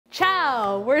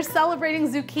Ciao! We're celebrating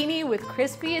zucchini with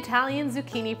crispy Italian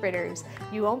zucchini fritters.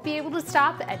 You won't be able to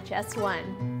stop at just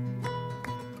one.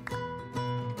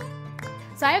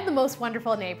 So I have the most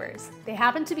wonderful neighbors. They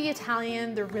happen to be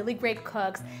Italian, they're really great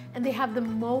cooks, and they have the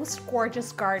most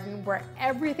gorgeous garden where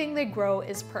everything they grow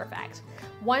is perfect.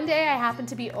 One day I happened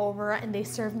to be over and they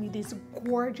served me these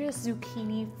gorgeous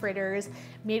zucchini fritters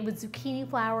made with zucchini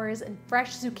flowers and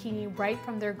fresh zucchini right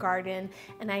from their garden,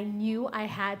 and I knew I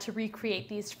had to recreate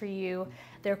these for you.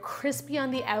 They're crispy on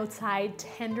the outside,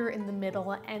 tender in the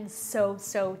middle, and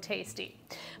so tasty.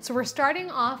 So we're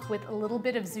starting off with a little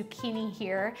bit of zucchini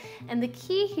here, and the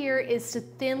key here is to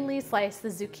thinly slice the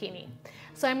zucchini.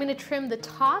 So I'm going to trim the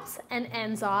tops and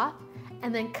ends off,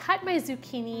 and then cut my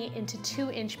zucchini into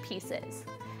 2-inch pieces.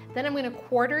 Then I'm going to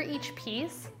quarter each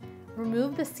piece,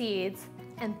 remove the seeds,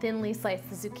 and thinly slice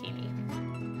the zucchini.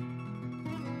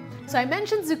 So I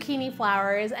mentioned zucchini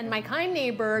flowers, and my kind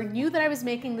neighbor knew that I was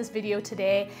making this video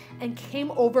today and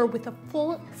came over with a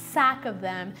full sack of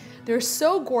them. They're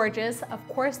so gorgeous, of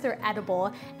course they're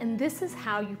edible, and this is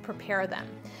how you prepare them.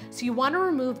 So you want to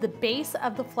remove the base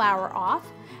of the flower off,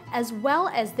 as well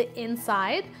as the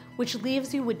inside, which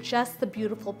leaves you with just the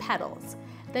beautiful petals.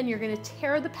 Then you're going to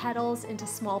tear the petals into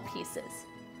small pieces.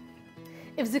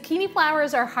 If zucchini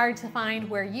flowers are hard to find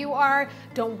where you are,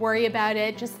 don't worry about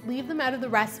it. Just leave them out of the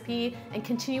recipe and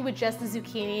continue with just the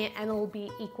zucchini, and it'll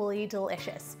be equally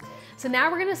delicious. So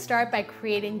now we're going to start by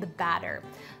creating the batter.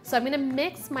 So I'm going to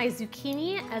mix my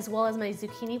zucchini as well as my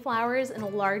zucchini flowers in a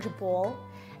large bowl,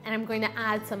 and I'm going to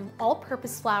add some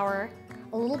all-purpose flour,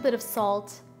 a little bit of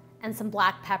salt, and some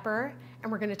black pepper,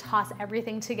 and we're going to toss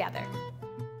everything together.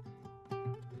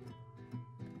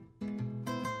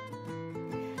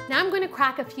 Now I'm going to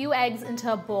crack a few eggs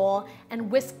into a bowl and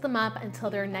whisk them up until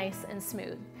they're nice and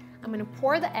smooth. I'm going to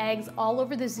pour the eggs all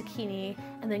over the zucchini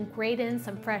and then grate in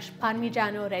some fresh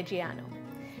Parmigiano Reggiano.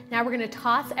 Now we're going to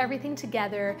toss everything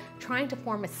together, trying to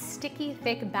form a sticky,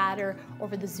 thick batter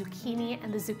over the zucchini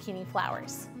and the zucchini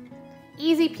flowers.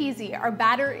 Easy peasy, our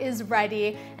batter is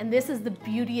ready, and this is the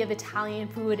beauty of Italian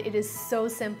food. It is so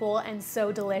simple and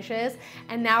so delicious,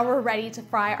 and now we're ready to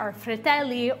fry our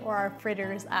fratelli, or our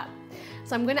fritters, up.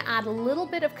 So I'm going to add a little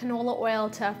bit of canola oil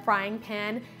to a frying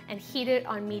pan and heat it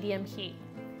on medium heat.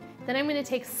 Then I'm going to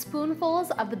take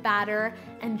spoonfuls of the batter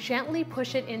and gently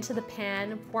push it into the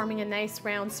pan, forming a nice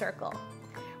round circle.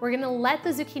 We're going to let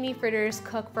the zucchini fritters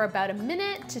cook for about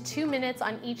 1 to 2 minutes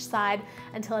on each side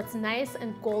until it's nice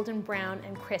and golden brown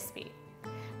and crispy.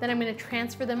 Then I'm going to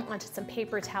transfer them onto some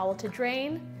paper towel to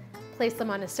drain, place them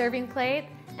on a serving plate,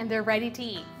 and they're ready to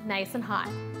eat, nice and hot.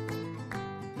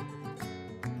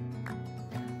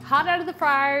 Hot out of the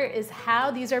fryer is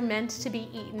how these are meant to be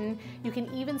eaten. You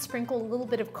can even sprinkle a little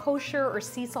bit of kosher or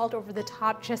sea salt over the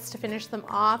top just to finish them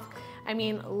off. I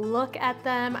mean, look at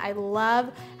them. I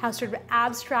love how sort of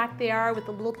abstract they are with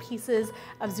the little pieces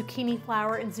of zucchini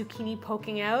flower and zucchini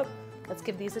poking out. Let's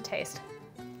give these a taste.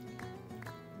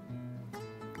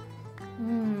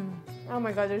 Oh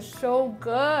my God, they're so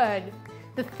good.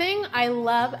 The thing I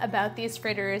love about these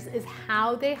fritters is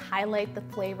how they highlight the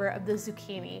flavor of the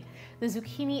zucchini. The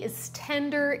zucchini is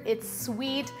tender, it's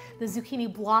sweet, the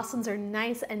zucchini blossoms are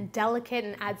nice and delicate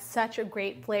and add such a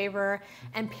great flavor,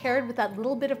 and paired with that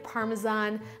little bit of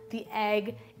parmesan, the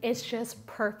egg, it's just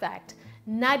perfect.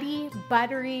 Nutty,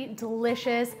 buttery,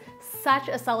 delicious, such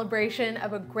a celebration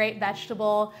of a great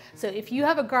vegetable. So if you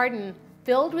have a garden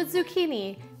filled with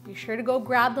zucchini, be sure to go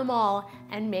grab them all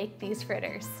and make these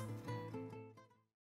fritters.